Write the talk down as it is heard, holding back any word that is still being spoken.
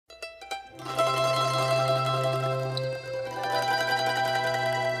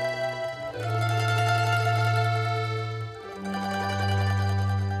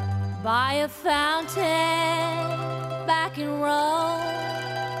a fountain back in Rome.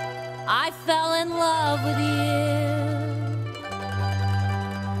 I fell in love with you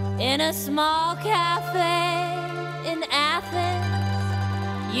in a small cafe in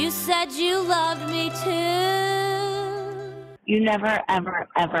Athens. You said you loved me too. You never, ever,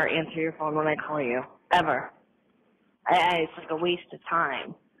 ever answer your phone when I call you. Ever. It's like a waste of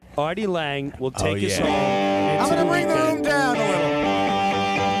time. Artie Lange will take us home. I'm going to bring the room down a little.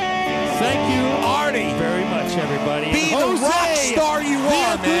 Thank you, Artie, very much, everybody. Be the rock star you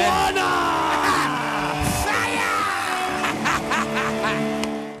are, man.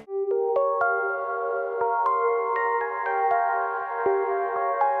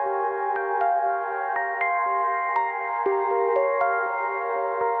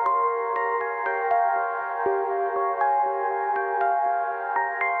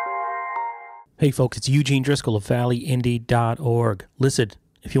 Hey folks, it's Eugene Driscoll of valleyindy.org. Listen,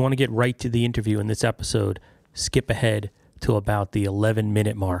 if you want to get right to the interview in this episode, skip ahead to about the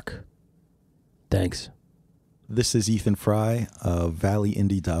 11-minute mark. Thanks. This is Ethan Fry of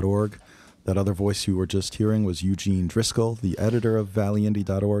valleyindy.org. That other voice you were just hearing was Eugene Driscoll, the editor of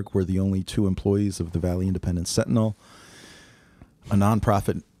valleyindy.org. We're the only two employees of the Valley Independent Sentinel, a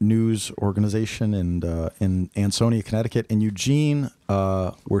nonprofit news organization in Ansonia, Connecticut. And Eugene,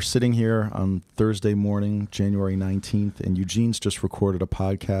 we're sitting here on Thursday morning, January 19th, and Eugene's just recorded a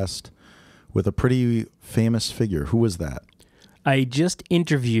podcast with a pretty famous figure. Who was that? I just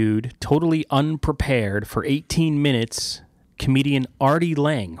interviewed, totally unprepared, for 18 minutes, comedian Artie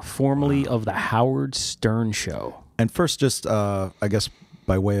Lange, formerly of The Howard Stern Show. And first, just, I guess,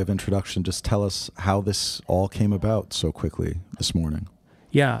 by way of introduction, just tell us how this all came about so quickly this morning.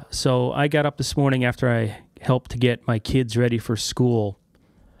 Yeah, so I got up this morning after I helped to get my kids ready for school.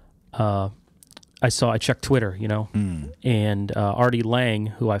 I checked Twitter, and Artie Lange,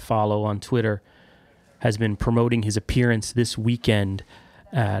 who I follow on Twitter, has been promoting his appearance this weekend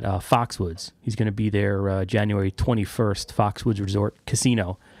at Foxwoods. He's going to be there January 21st, Foxwoods Resort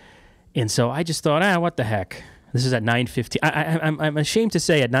Casino. And so I just thought, what the heck? This is at 9:15. I'm ashamed to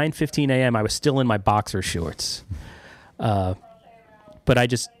say at 9:15 a.m. I was still in my boxer shorts. But I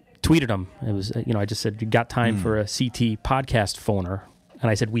just tweeted him. It was, I just said, you got time for a CT podcast phoner? And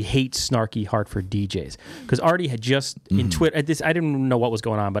I said, we hate snarky Hartford DJs. Because Artie had just, in Twitter, I didn't know what was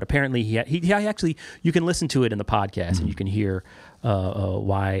going on, but apparently he actually, you can listen to it in the podcast and you can hear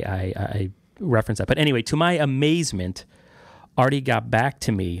why I reference that. But anyway, to my amazement, Artie got back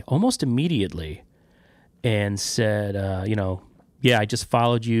to me almost immediately and said, I just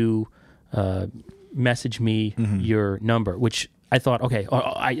followed you, message me your number, which I thought, okay,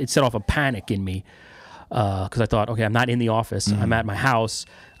 it set off a panic in me because I thought, okay, I'm not in the office. I'm at my house.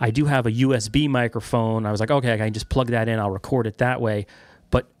 I do have a USB microphone. I was like, okay, I can just plug that in. I'll record it that way.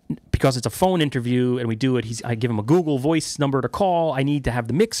 But because it's a phone interview and we do it, I give him a Google Voice number to call. I need to have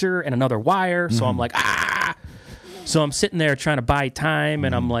the mixer and another wire. So I'm like, So I'm sitting there trying to buy time,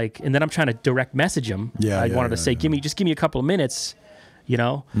 and I'm like, and then I'm trying to direct message him. I wanted to say, give me a couple of minutes,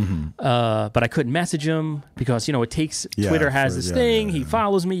 but I couldn't message him because it takes. Twitter has this thing. He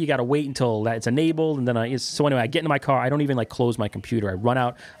follows me. You got to wait until it's enabled, and then so anyway, I get into my car. I don't even close my computer. I run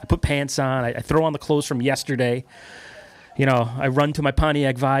out. I put pants on. I throw on the clothes from yesterday. I run to my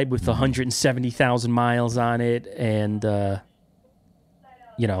Pontiac Vibe with 170,000 miles on it, and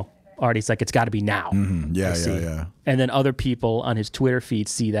Artie's like, it's got to be now. Yeah. And then other people on his Twitter feed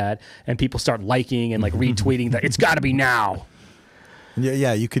see that, and people start liking and retweeting that it's got to be now.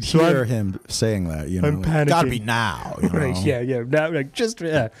 Yeah, you could hear him saying that. I'm panicking. Got to be now. Right? Yeah. Now,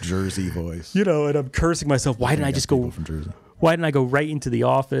 Jersey voice. And I'm cursing myself. Why didn't I just go from Jersey? Why didn't I go right into the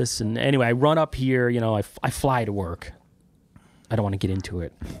office? And anyway, I run up here. I fly to work. I don't want to get into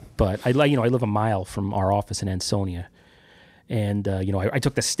it, but I live a mile from our office in Ansonia. And, I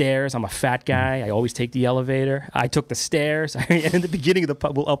took the stairs. I'm a fat guy. I always take the elevator. I took the stairs. And in the beginning of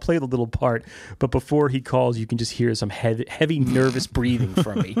I'll play the little part. But before he calls, you can just hear some heavy nervous breathing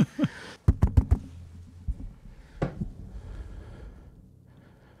from me.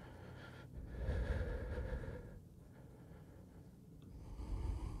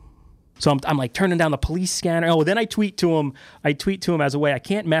 So I'm turning down the police scanner. Oh, then I tweet to him. As a way I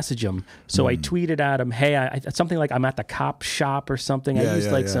can't message him. So I tweeted at him, hey, something like I'm at the cop shop or something. I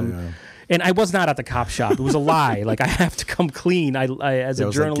used and I was not at the cop shop. It was a lie. I have to come clean. I as a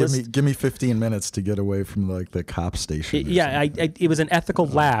journalist. Give me 15 minutes to get away from the cop station. It was an ethical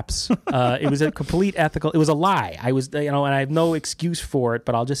lapse. It was a complete ethical. It was a lie. I was and I have no excuse for it.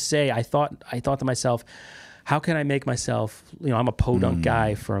 But I'll just say I thought to myself, how can I make myself, I'm a podunk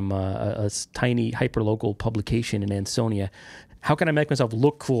guy from a tiny hyperlocal publication in Ansonia. how can I make myself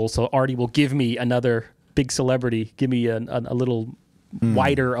look cool so Artie will give me another big celebrity, give me a little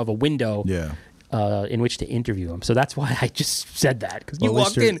wider of a window in which to interview him. So that's why I just said that, because you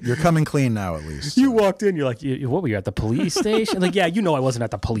walked in. You're coming clean now, at least. You walked in, you're like, what were you, at the police station? Like, yeah, you know I wasn't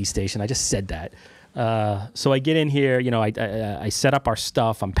at the police station. I just said that. So I get in here, you know, I set up our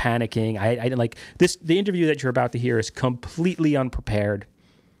stuff. I'm panicking. I like this. The interview that you're about to hear is completely unprepared.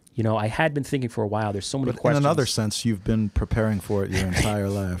 You know, I had been thinking for a while. There's so many questions. In another sense, you've been preparing for it your entire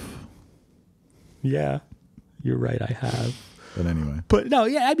life. Yeah, you're right. I have. But anyway. But no,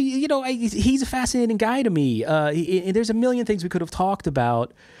 yeah, I mean, you know, he's a fascinating guy to me. There's a million things we could have talked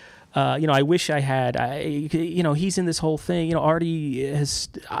about. You know, I wish I had. You know, he's in this whole thing. You know, Artie has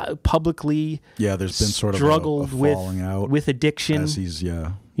publicly there's been sort of struggled a falling out with addiction. As he's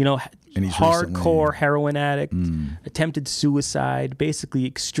you know, and he's hardcore heroin addict, attempted suicide, basically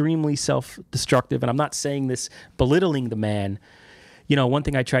extremely self-destructive. And I'm not saying this belittling the man. You know, one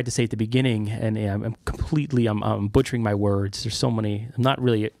thing I tried to say at the beginning, and I'm butchering my words. There's so many. I'm not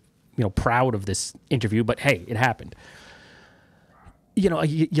really, you know, proud of this interview, but hey, it happened. You know,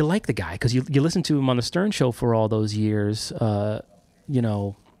 you like the guy because you listen to him on the Stern Show for all those years. You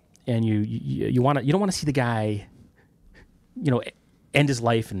know, and you don't want to see the guy, you know, end his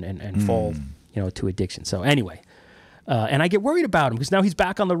life and fall, you know, to addiction. So anyway. And I get worried about him because now he's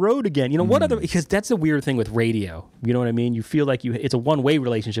back on the road again. You know, because that's the weird thing with radio. You know what I mean? You feel like it's a one-way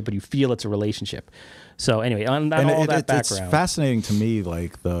relationship, but you feel it's a relationship. So anyway, on that background. It's fascinating to me,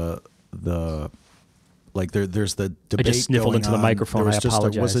 like there's the debate. I just sniffled going into the on. microphone. I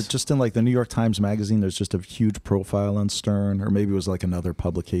apologize. Was it just in like the New York Times Magazine? There's just a huge profile on Stern, or maybe it was like another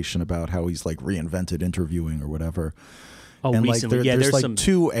publication about how he's like reinvented interviewing or whatever. Oh, and recently, like there's like some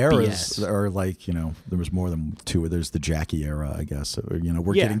two eras, BS. or like, you know, there was more than two. There's the Jackie era, I guess. Or, you know,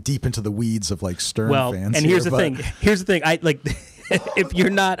 we're getting deep into the weeds of like Stern fans. And here's the thing. Here's the thing. I like if you're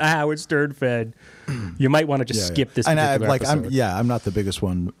not a Howard Stern fan, you might want to just skip this particular episode. I'm not the biggest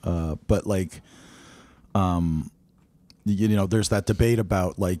one, but like, you know, there's that debate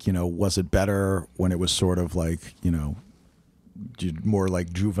about like, you know, was it better when it was sort of like, you know, more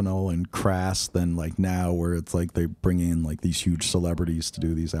like juvenile and crass than like now, where it's like they bring in like these huge celebrities to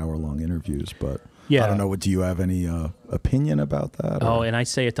do these hour-long interviews. But I don't know. Do you have any opinion about that? Oh, and I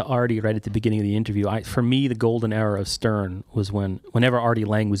say it to Artie right at the beginning of the interview. For me, the golden era of Stern was whenever Artie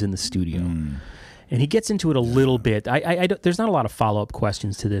Lange was in the studio. And he gets into it a little bit. There's not a lot of follow-up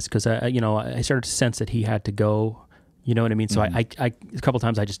questions to this because you know, I started to sense that he had to go. You know what I mean? So I a couple of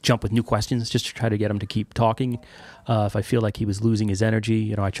times I just jump with new questions just to try to get him to keep talking. If I feel like he was losing his energy,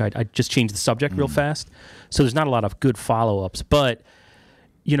 you know, I just changed the subject real fast. So there's not a lot of good follow-ups. But,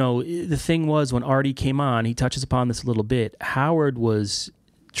 you know, the thing was when Artie came on, he touches upon this a little bit. Howard was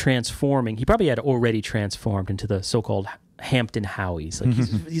transforming. He probably had already transformed into the so-called Hampton Howies. Like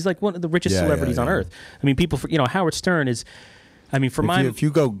he's like one of the richest celebrities on earth. I mean, you know, Howard Stern is... I mean, if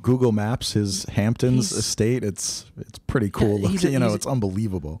you go Google Maps his Hamptons estate, it's pretty cool looking. You know, it's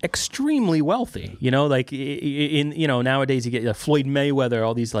unbelievable. Extremely wealthy. You know, like you know, nowadays you get Floyd Mayweather,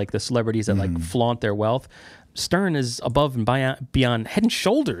 all these like the celebrities that like flaunt their wealth. Stern is above and beyond head and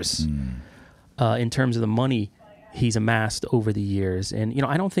shoulders in terms of the money he's amassed over the years. And you know,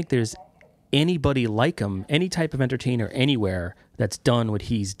 I don't think there's anybody like him, any type of entertainer anywhere that's done what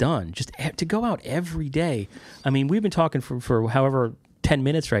he's done. Just to go out every day. I mean, we've been talking for however 10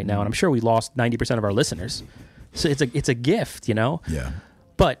 minutes right now, and I'm sure we lost 90% of our listeners. So it's a gift, you know? Yeah.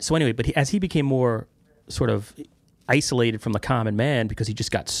 But so anyway, as he became more sort of isolated from the common man because he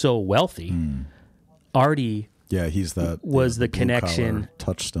just got so wealthy, Artie he's was the connection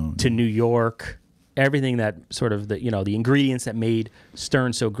touchstone to New York, everything that sort of the ingredients that made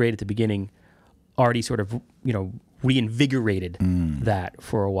Stern so great at the beginning. Artie sort of, you know, reinvigorated that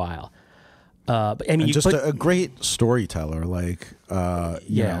for a while. But I mean, a great storyteller. Like,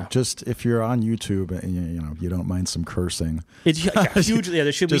 you know, just if you're on YouTube and you know you don't mind some cursing, it's hugely. Yeah,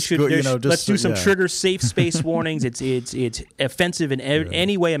 let's do some trigger safe space warnings. It's offensive in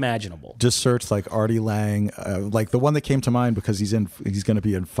any way imaginable. Just search like Artie Lange, like the one that came to mind because he's going to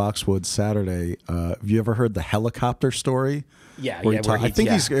be in Foxwoods Saturday. Have you ever heard the helicopter story? Yeah, I think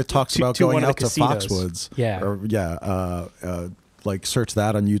it talks about going out to Foxwoods. Like search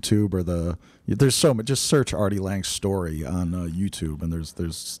that on YouTube or there's so much. Just search Artie Lange's story on YouTube, and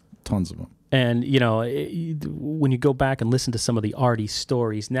there's tons of them. And you know, when you go back and listen to some of the Artie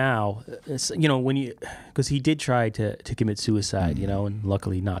stories now, you know, because he did try to commit suicide, you know, and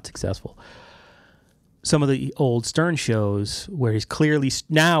luckily not successful. Some of the old Stern shows where he's clearly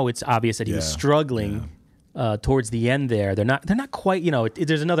now it's obvious that he was struggling towards the end. They're not quite, you know.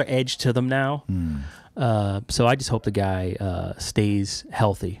 There's another edge to them now. So I just hope the guy stays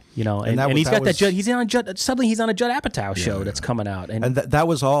healthy, you know. And he's got that Judd. He's on Judd. Suddenly he's on a Judd Apatow show that's coming out. And that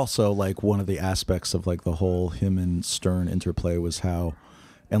was also like one of the aspects of like the whole him and Stern interplay was how,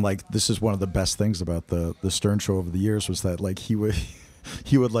 and like this is one of the best things about the Stern show over the years was that like he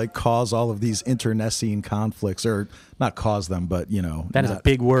would like cause all of these internecine conflicts, or not cause them, but you know, that is a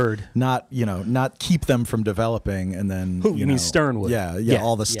big word. Not keep them from developing, and then you mean Stern would? Yeah.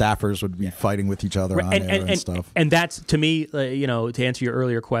 All the staffers would be fighting with each other on air and stuff. And that's to me, you know, to answer your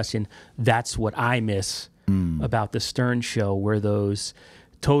earlier question, that's what I miss about the Stern show, where those.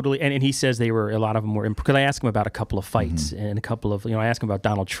 Totally, and he says they were, a lot of them were, because I asked him about a couple of fights and a couple of, you know, I asked him about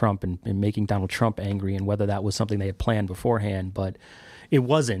Donald Trump and making Donald Trump angry and whether that was something they had planned beforehand, but it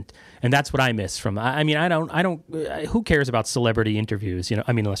wasn't, and that's what I miss from. I mean, I don't. Who cares about celebrity interviews? You know,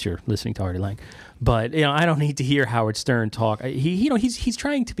 I mean, unless you're listening to Artie Lange, but you know, I don't need to hear Howard Stern talk. He's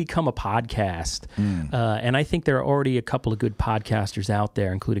trying to become a podcast, and I think there are already a couple of good podcasters out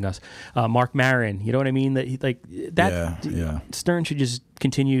there, including us. Mark Maron, you know what I mean? Stern should just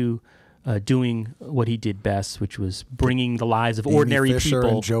continue doing what he did best, which was bringing the lives of ordinary Fisher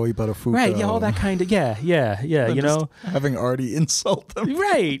people. And Joey Buttafuoco. Right, yeah, all that kind of, you know. Having Artie insult them.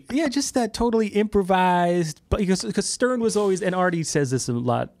 Right, yeah, just that totally improvised, but because Stern was always, and Artie says this a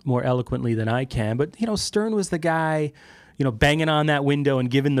lot more eloquently than I can, but, you know, Stern was the guy, you know, banging on that window and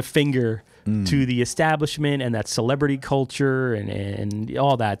giving the finger to the establishment and that celebrity culture and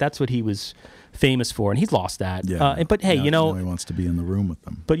all that. That's what he was famous for, and he's lost that. Yeah. But hey, now, you know, he wants to be in the room with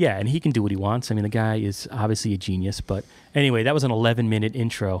them. But yeah, and he can do what he wants. I mean, the guy is obviously a genius. But anyway, that was an 11-minute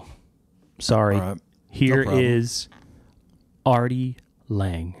intro. Sorry. All right. Here is Artie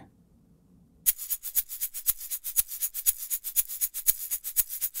Lange.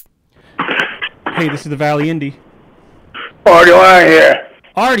 Hey, this is the Valley Indy. Artie Lange here.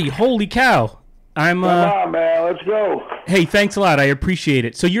 Artie, holy cow! Come on, man, let's go. Hey, thanks a lot. I appreciate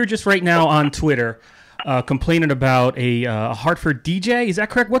it. So you're just right now on Twitter complaining about a Hartford DJ. Is that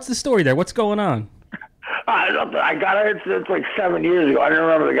correct? What's the story there? What's going on? I got it. It's like 7 years ago. I didn't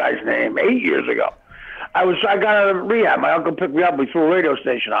remember the guy's name. 8 years ago. I got out of rehab. My uncle picked me up. We threw a radio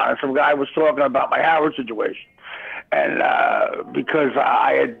station on, and some guy was talking about my Howard situation. And because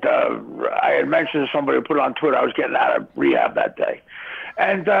I had mentioned to somebody who put it on Twitter, I was getting out of rehab that day.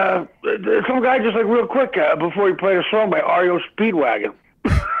 And some guy just like real quick before he played a song by REO Speedwagon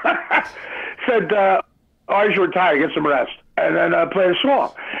said, Artie should retire, get some rest, and then played a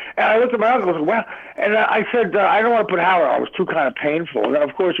song. And I looked at my uncle and said, well, and I said, I don't want to put Howard on. It was too kind of painful. And then,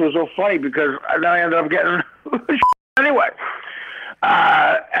 of course, it was so funny because then I ended up getting anyway.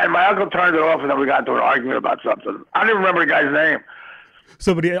 And my uncle turned it off, and then we got into an argument about something. I don't even remember the guy's name.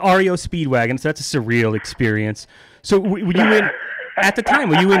 Somebody, REO Speedwagon, so that's a surreal experience. So were you in... At the time,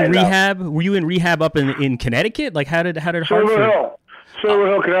 were you in rehab? Were you in rehab up in Connecticut? Like, how did Hartford? Silver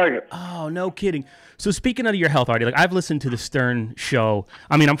Hill, Connecticut. Oh, no kidding. So speaking of your health, Artie, like I've listened to the Stern show.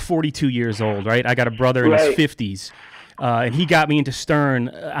 I mean, I'm 42 years old, right? I got a brother in his 50s, and he got me into Stern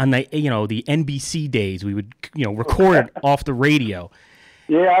on the the NBC days. We would record off the radio.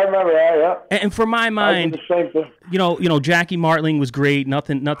 Yeah, I remember that. Yeah. And for my mind, Jackie Martling was great.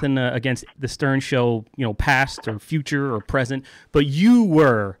 Nothing against the Stern show, past or future or present. But you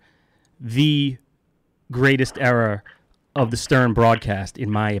were the greatest era of the Stern broadcast, in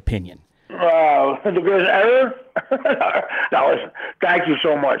my opinion. Wow, the greatest era? No, listen. Thank you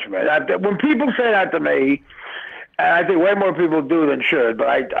so much, man. When people say that to me, and I think way more people do than should, but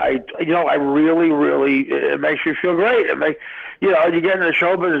I really, really, it makes you feel great. It makes. You get in the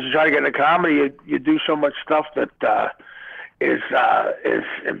show business and try to get into comedy, you do so much stuff that is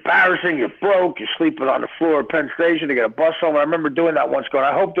embarrassing. You're broke. You're sleeping on the floor at Penn Station to get a bus home. I remember doing that once going,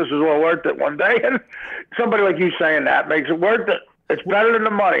 I hope this is all worth it one day. And somebody like you saying that makes it worth it. It's better than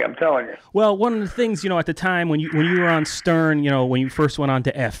the money, I'm telling you. Well, one of the things, at the time when you were on Stern, when you first went on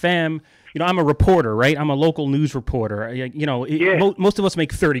to FM, I'm a reporter, right? I'm a local news reporter. Most of us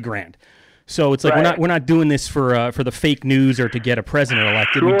make $30,000. So it's like we're not doing this for the fake news or to get a president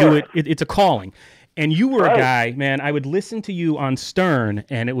elected. Sure. We do it. It's a calling. And you were a guy, man. I would listen to you on Stern,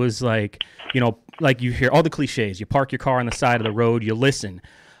 and it was like like you hear all the cliches. You park your car on the side of the road. You listen,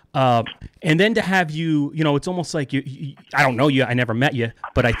 and then to have you, it's almost like you. I don't know you. I never met you,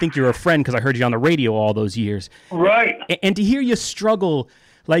 but I think you're a friend because I heard you on the radio all those years. Right. And to hear you struggle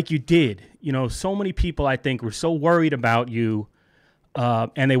like you did, so many people I think were so worried about you.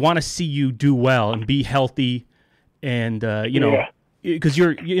 And they want to see you do well and be healthy, and because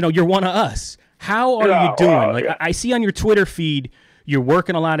you're one of us. How are you doing? I see on your Twitter feed, you're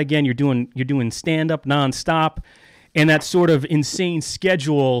working a lot again. You're doing stand up nonstop, and that sort of insane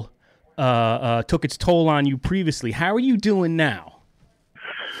schedule took its toll on you previously. How are you doing now?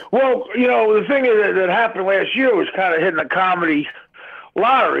 Well, the thing that happened last year was kind of hitting a comedy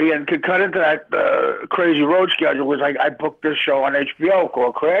lottery and could cut into that crazy road schedule. Was I booked this show on HBO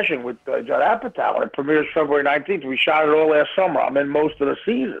called Crashing with Judd Apatow, and it premieres February 19th. We shot it all last summer. I'm in most of the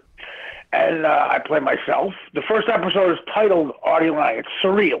season. And I play myself. The first episode is titled Artie Lange. It's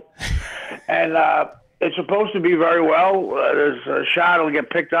surreal. And it's supposed to be very well. There's a shot it'll get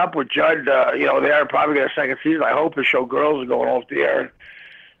picked up with Judd. They're probably get a second season. I hope his show Girls is going off the air.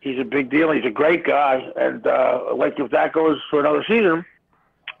 He's a big deal. He's a great guy. And if that goes for another season,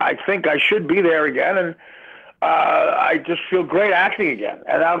 I think I should be there again. And I just feel great acting again.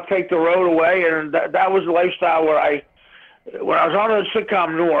 And I'll take the road away. And that was the lifestyle where when I was on the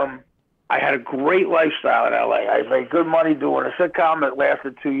sitcom Norm, I had a great lifestyle in L.A. I made good money doing a sitcom that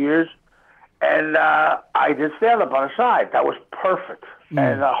lasted 2 years, and I did stand-up on the side. That was perfect,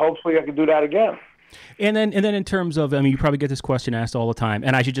 and hopefully I can do that again. And then in terms of, you probably get this question asked all the time,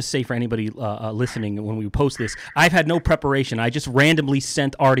 and I should just say for anybody listening when we post this, I've had no preparation. I just randomly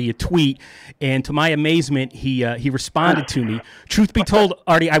sent Artie a tweet, and to my amazement, he responded to me. Truth be told,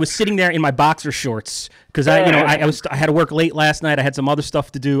 Artie, I was sitting there in my boxer shorts because I had to work late last night. I had some other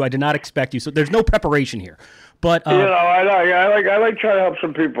stuff to do. I did not expect you, so there's no preparation here. But I like trying to help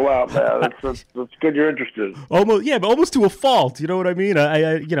some people out, man. That's good. You're interested. Almost to a fault. You know what I mean?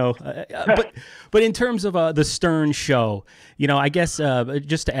 But in terms of the Stern show, I guess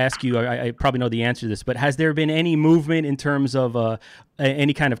just to ask you, I probably know the answer to this, but has there been any movement in terms of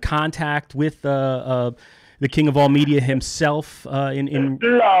any kind of contact with the king of all media himself? No, and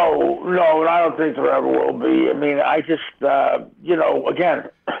I don't think there ever will be. I mean, I just again.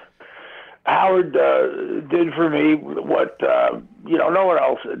 Howard did for me what no one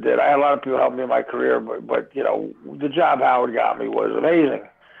else did. I had a lot of people help me in my career, but the job Howard got me was amazing,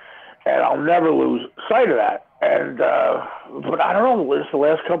 and I'll never lose sight of that. And but I don't know. The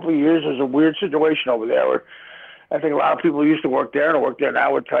last couple of years, there's a weird situation over there where I think a lot of people who used to work there and work there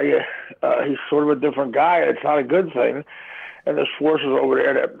now would tell you he's sort of a different guy, and it's not a good thing. And there's forces over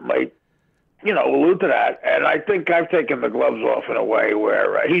there that might allude to that. And I think I've taken the gloves off in a way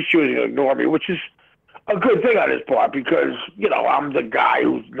where he's choosing to ignore me, which is a good thing on his part because, I'm the guy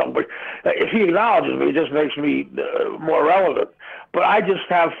who's nobody. If he acknowledges me, it just makes me more relevant. But I just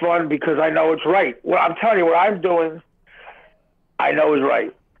have fun because I know it's right. Well, I'm telling you, what I'm doing, I know is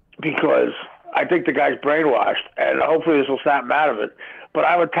right because I think the guy's brainwashed, and hopefully this will snap him out of it. But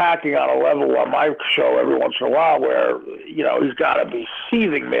I'm attacking on a level on my show every once in a while where, he's got to be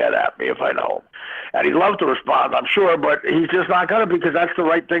seething mad at me if I know him. And he'd love to respond, I'm sure, but he's just not going to because that's the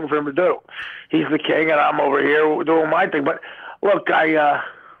right thing for him to do. He's the king, and I'm over here doing my thing. But, look,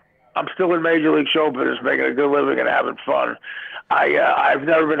 I'm still in Major League Show business, making a good living and having fun. I've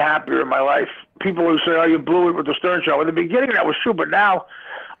never been happier in my life. People who say, you blew it with the Stern Show. In the beginning, that was true, but now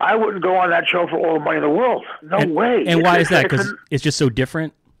I wouldn't go on that show for all the money in the world. No way. And why is that? Because it's just so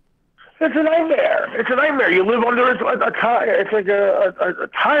different? It's a nightmare. It's a nightmare. You live under it's like a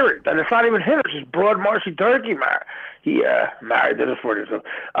tyrant, and it's not even him. It's just Broad Marcy Turkey, man. He married this for himself.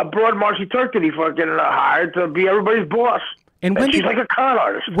 A Broad Marcy Turk that he fucking hired to be everybody's boss. And she's like a con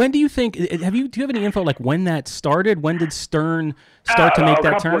artist. When do you think? Do you have any info like when that started? When did Stern start to make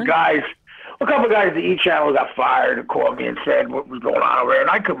that turn? A couple of guys at the E! Channel got fired and called me and said what was going on over there, and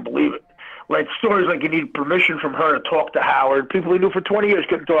I couldn't believe it. Like stories like you need permission from her to talk to Howard. People he knew for 20 years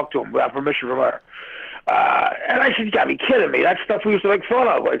couldn't talk to him without permission from her. And I said, you got to be kidding me. That's stuff we used to make fun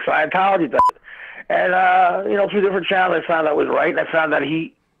of, like Scientology does. And, through different channels, I found that was right, and I found that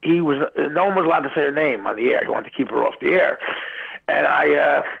he was, no one was allowed to say her name on the air. He wanted to keep her off the air. And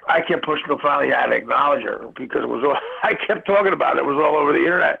I kept pushing till finally I had to acknowledge her because it was all, I kept talking about it. It was all over the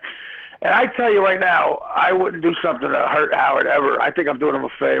internet. And I tell you right now, I wouldn't do something to hurt Howard ever. I think I'm doing him a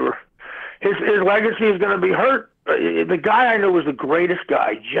favor. His legacy is going to be hurt. The guy I knew was the greatest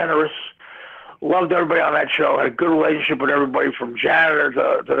guy, generous, loved everybody on that show, had a good relationship with everybody from janitor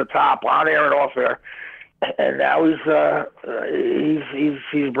to the top, on air and off air. And now he's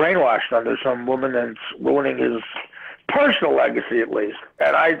brainwashed under some woman and ruining his personal legacy at least.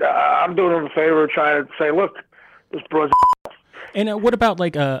 And I'm doing him a favor trying to say, look, this broad's. And what about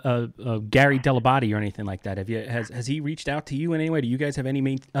like Gary Delabate or anything like that? Has he reached out to you in any way? Do you guys have any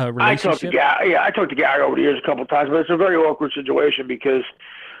relationship? I talked to Gary over the years a couple of times, but it's a very awkward situation because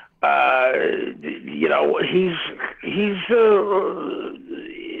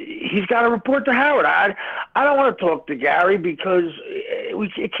he's got to report to Howard. I don't want to talk to Gary because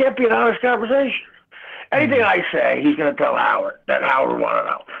it can't be an honest conversation. Anything I say, he's going to tell Howard that Howard would want to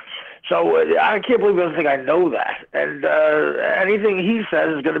know. So I can't believe he doesn't think I know that. And anything he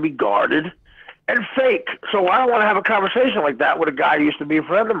says is going to be guarded and fake. So I don't want to have a conversation like that with a guy who used to be a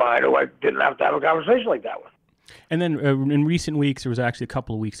friend of mine who I didn't have to have a conversation like that with. And then in recent weeks, there was actually a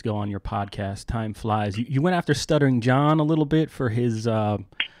couple of weeks ago on your podcast, Time Flies, you went after Stuttering John a little bit for his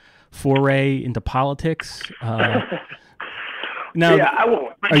foray into politics. Now, yeah, I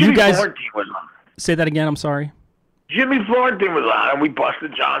won't. Are you guys... Florentine was on. Say that again, I'm sorry. Jimmy Florentine was on, and we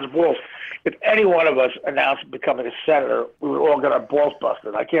busted John's balls. If any one of us announced becoming a senator, we would all get our balls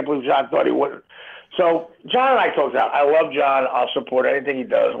busted. I can't believe John thought he wouldn't. So John and I talked out. I love John. I'll support anything he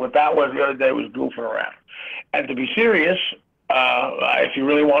does. What that was the other day was goofing around. And to be serious, if he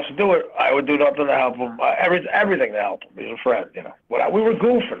really wants to do it, I would do nothing to help him. Everything to help him. He's a friend, you know. We were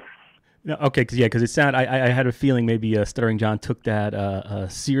goofing. No, okay, because it sounded. I had a feeling maybe Stuttering John took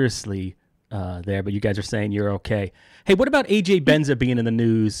that seriously there, but you guys are saying you're okay. Hey, what about AJ Benza being in the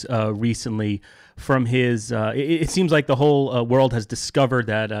news recently from his? It seems like the whole world has discovered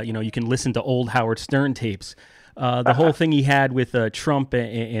that you can listen to old Howard Stern tapes. The whole thing he had with Trump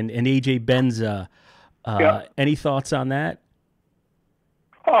and AJ Benza. Any thoughts on that?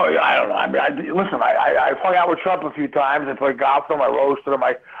 Oh, yeah, I don't know. I mean, listen, I hung out with Trump a few times. I played golf with him. I roasted him.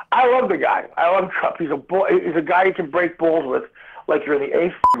 I love the guy. I love Trump. He's a guy you can break balls with like you're in the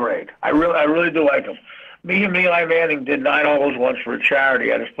 8th grade. I really do like him. Me and Eli Manning did 9 holes once for a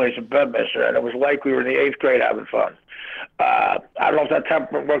charity at his place in Bedminster, and it was like we were in the 8th grade having fun. I don't know if that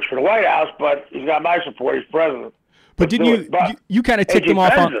temperament works for the White House, but he's got my support. He's president. But didn't you kind of ticked him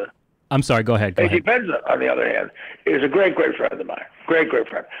off on... I'm sorry, go ahead. AJ Benza, on the other hand, is a great friend of mine. Great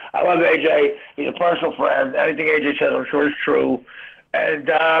friend. I love AJ. He's a personal friend. Anything AJ says, I'm sure is true. And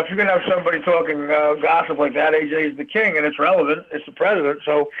if you're going to have somebody talking gossip like that, AJ is the king, and it's relevant. It's the president.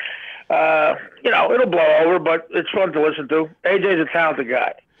 So, it'll blow over, but it's fun to listen to. AJ's a talented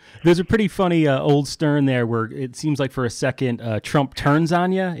guy. There's a pretty funny old Stern there where it seems like for a second Trump turns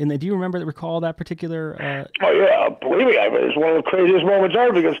on you. And do you recall that particular? Oh, yeah. Believe me, it's one of the craziest moments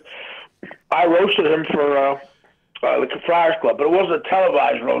ever because I roasted him for the Friars Club, but it wasn't a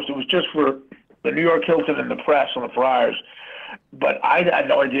televised roast. It was just for the New York Hilton and the press on the Friars. But I had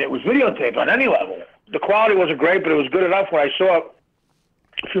no idea it was videotaped on any level. The quality wasn't great, but it was good enough when I saw it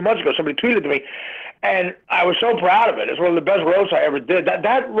a few months ago. Somebody tweeted to me, and I was so proud of it. It's one of the best roasts I ever did.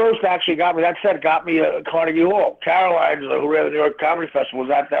 That roast actually got me, that set got me a Carnegie Hall. Caroline, who ran the New York Comedy Festival, was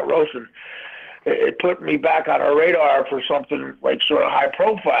at that roast, and it put me back on her radar for something like sort of high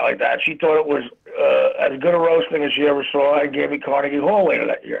profile like that. She thought it was as good a roasting as she ever saw and gave me Carnegie Hall later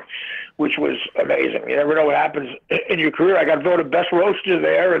that year, which was amazing. You never know what happens in your career. I got voted best roaster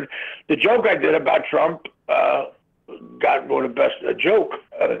there, and the joke I did about Trump got voted best joke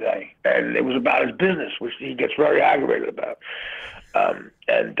of the day, and it was about his business, which he gets very aggravated about.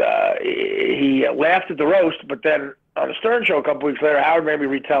 He laughed at the roast, but then on the Stern Show a couple weeks later, Howard made me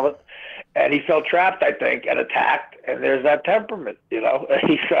retell it, and he felt trapped, I think, and attacked, and there's that temperament, He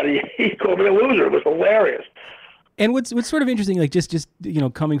called me a loser. It was hilarious. And what's sort of interesting, like just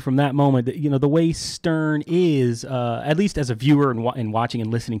coming from that moment, the way Stern is, at least as a viewer and watching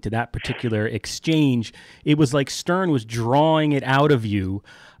and listening to that particular exchange, it was like Stern was drawing it out of you.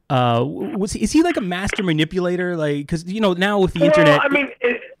 Is he like a master manipulator? Like, because now with the internet, I mean,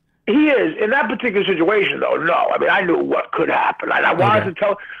 he is in that particular situation, though. No, I mean, I knew what could happen. I wanted to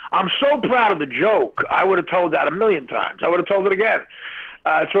tell. I'm so proud of the joke. I would have told that 1,000,000 times. I would have told it again.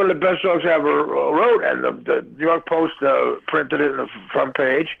 It's one of the best jokes I ever wrote, and the New York Post printed it in the front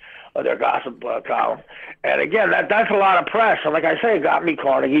page of their gossip column. And again, that's a lot of press. And like I say, it got me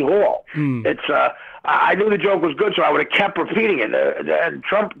Carnegie Hall. It's I knew the joke was good, so I would have kept repeating it. And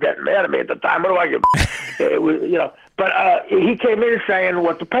Trump getting mad at me at the time. What do I get? It was, But he came in saying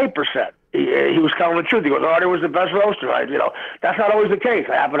what the paper said. He was telling the truth. He goes, Artie was the best roaster. That's not always the case.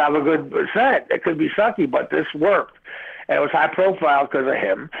 I happen to have a good set. It could be sucky, but this worked. And it was high profile because of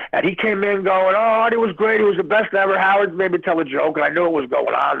him. And he came in going, Artie was great. He was the best ever. Howard made me tell a joke, and I knew what was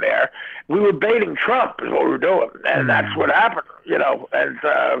going on there. We were baiting Trump is what we were doing. And that's what happened, And,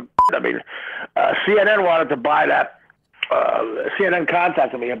 CNN wanted to buy that. CNN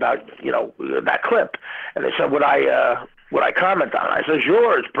contacted me about, that clip. And they said, would I comment on it? I said,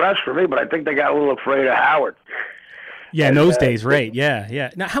 sure, it's press for me, but I think they got a little afraid of Howard. Yeah, in those days, right? Yeah.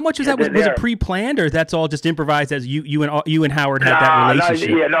 Now, how much was that? Was it pre-planned, or that's all just improvised as you and Howard had that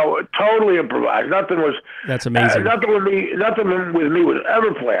relationship? Totally improvised. Nothing was. That's amazing. Nothing with me was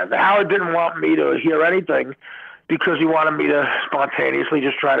ever planned. Howard didn't want me to hear anything because he wanted me to spontaneously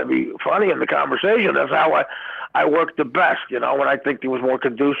just try to be funny in the conversation. That's how I worked the best. When I think it was more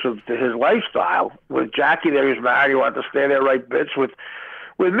conducive to his lifestyle. With Jackie there, he was married. He wanted to stay there, write bits with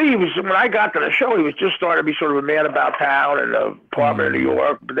with me, when I got to the show, he was just starting to be sort of a man about town in an apartment in New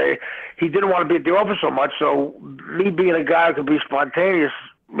York. But he didn't want to be at the office so much, so me being a guy who could be spontaneous,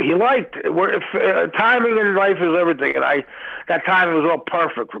 he liked it. Timing in life is everything, and that timing was all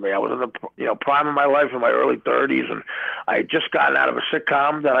perfect for me. I was in the prime of my life in my early 30s, and I had just gotten out of a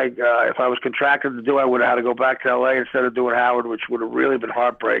sitcom that if I was contracted to do, I would have had to go back to L.A. instead of doing Howard, which would have really been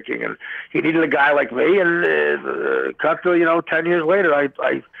heartbreaking. And he needed a guy like me, and cut to 10 years later,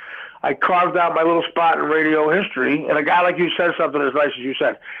 I carved out my little spot in radio history, and a guy like you said something as nice as you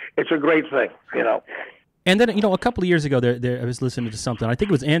said. It's a great thing, And then, a couple of years ago, I was listening to something. I think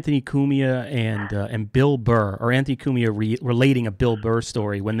it was Anthony Cumia and Bill Burr, or Anthony Cumia relating a Bill Burr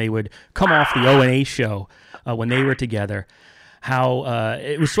story when they would come off the O&A show when they were together. How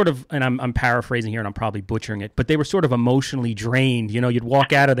it was sort of, and I'm paraphrasing here, and I'm probably butchering it, but they were sort of emotionally drained. You'd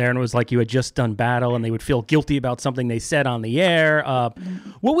walk out of there, and it was like you had just done battle, and they would feel guilty about something they said on the air.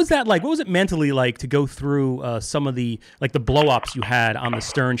 What was that like? What was it mentally like to go through some of the blow-ups you had on the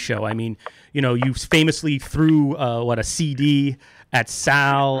Stern Show? I mean, you famously threw a CD at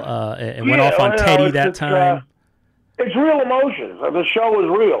Sal and went off on Teddy that time. It's real emotions. The show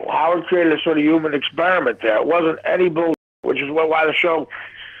was real. Howard created a sort of human experiment there. It wasn't any bull. Which is why the show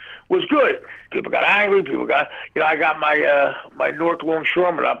was good. People got angry. People got, I got my Newark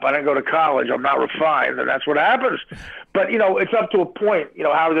longshoreman up. I didn't go to college. I'm not refined, and that's what happens. But it's up to a point.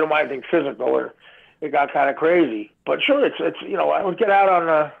 Howard didn't want anything physical, and it got kind of crazy. But sure, it's I would get out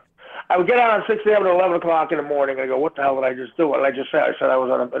on 6th Avenue at 11 o'clock in the morning, and I go, what the hell did I just do? What did I just say? I said I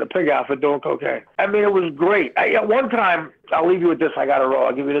was in a pig outfit doing cocaine. I mean, it was great. One time, I'll leave you with this. I got to roll.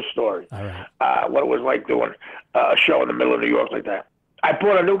 I'll give you this story. All right. What it was like doing a show in the middle of New York like that.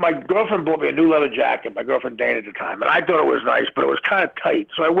 My girlfriend bought me a new leather jacket, my girlfriend Dana at the time, and I thought it was nice, but it was kind of tight,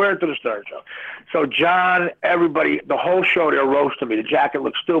 so I wear it to the Stern Show. So John, everybody, the whole show, they're roasting me. The jacket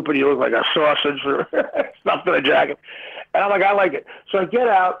looks stupid. You look like a sausage or stuffed in a jacket. And I'm like, I like it. So I get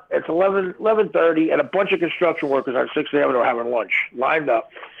out, it's 11:30, and a bunch of construction workers on 6th Avenue are having lunch, lined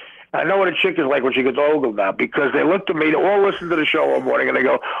up. I know what a chick is like when she gets ogled now, because they look to me, they all listen to the show all morning, and they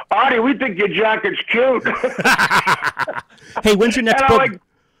go, Artie, we think your jacket's cute. Hey, when's your next book?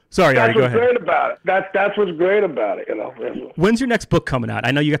 Sorry, Artie, go ahead. That's what's great about it. That's what's great about it, When's your next book coming out?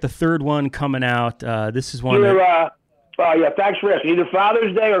 I know you got the third one coming out. This is one thanks for asking. Either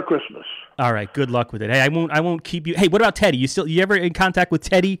Father's Day or Christmas. All right, good luck with it. Hey, I won't keep you. Hey, what about Teddy? You ever in contact with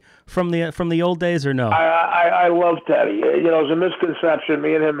Teddy from the old days or no? I love Teddy. It was a misconception.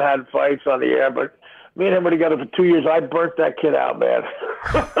 Me and him had fights on the air, but me and him were together for 2 years. I burnt that kid out, man.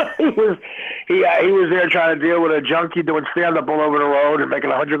 he was there trying to deal with a junkie doing stand-up all over the road and making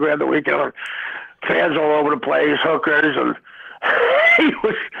 $100,000 a week, fans all over the place, hookers, and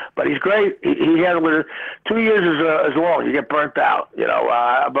but he's great. He handled it. 2 years is long. You get burnt out,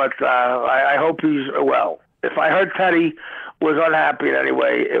 but I hope he's well. If I heard Teddy was unhappy in any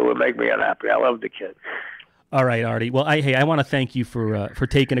way, it would make me unhappy. I love the kid. All right, Artie. Well, I want to thank you for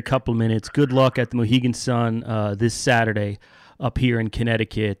taking a couple minutes. Good luck at the Mohegan Sun this Saturday up here in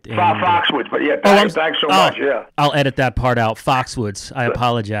Connecticut. And, Foxwoods, but yeah, thanks so much. Yeah, I'll edit that part out. Foxwoods. I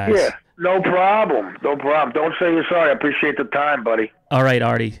apologize. Yeah. No problem. Don't say you're sorry. I appreciate the time, buddy. All right,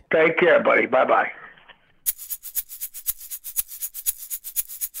 Artie. Take care, buddy. Bye-bye.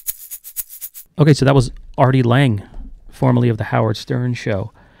 Okay, so that was Artie Lange, formerly of the Howard Stern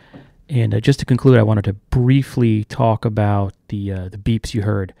Show. And just to conclude, I wanted to briefly talk about the beeps you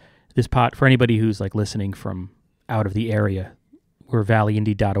heard. This pot, for anybody who's listening from out of the area, we're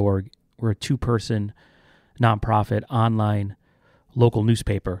valleyindy.org. We're a 2-person nonprofit online local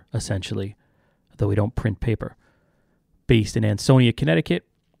newspaper, essentially, though we don't print paper, based in Ansonia, Connecticut.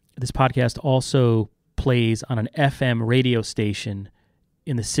 This podcast also plays on an FM radio station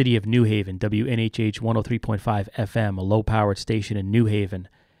in the city of New Haven, WNHH 103.5 FM, a low-powered station in New Haven,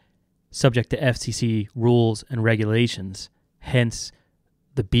 subject to FCC rules and regulations, hence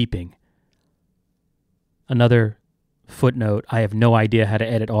the beeping. Another footnote, I have no idea how to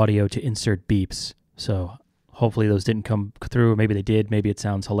edit audio to insert beeps, so hopefully those didn't come through. Maybe they did. Maybe it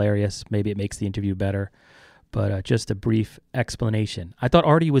sounds hilarious. Maybe it makes the interview better. But just a brief explanation. I thought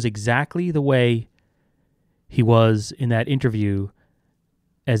Artie was exactly the way he was in that interview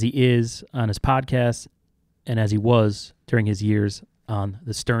as he is on his podcast and as he was during his years on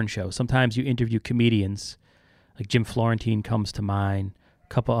the Stern Show. Sometimes you interview comedians, like Jim Florentine comes to mind, a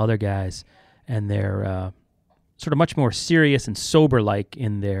couple other guys, and they're sort of much more serious and sober-like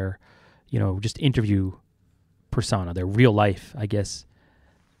in their, just interview persona, their real life, I guess,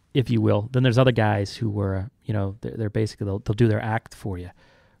 if you will. Then there's other guys who were, they're basically, they'll do their act for you.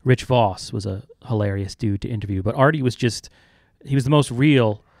 Rich Voss was a hilarious dude to interview, but Artie was just he was the most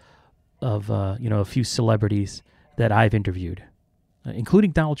real of a few celebrities that I've interviewed,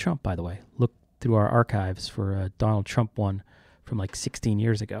 including Donald Trump, by the way. Look through our archives for a Donald Trump one from like 16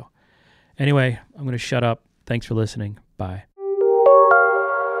 years ago. Anyway, I'm going to shut up. Thanks for listening. Bye.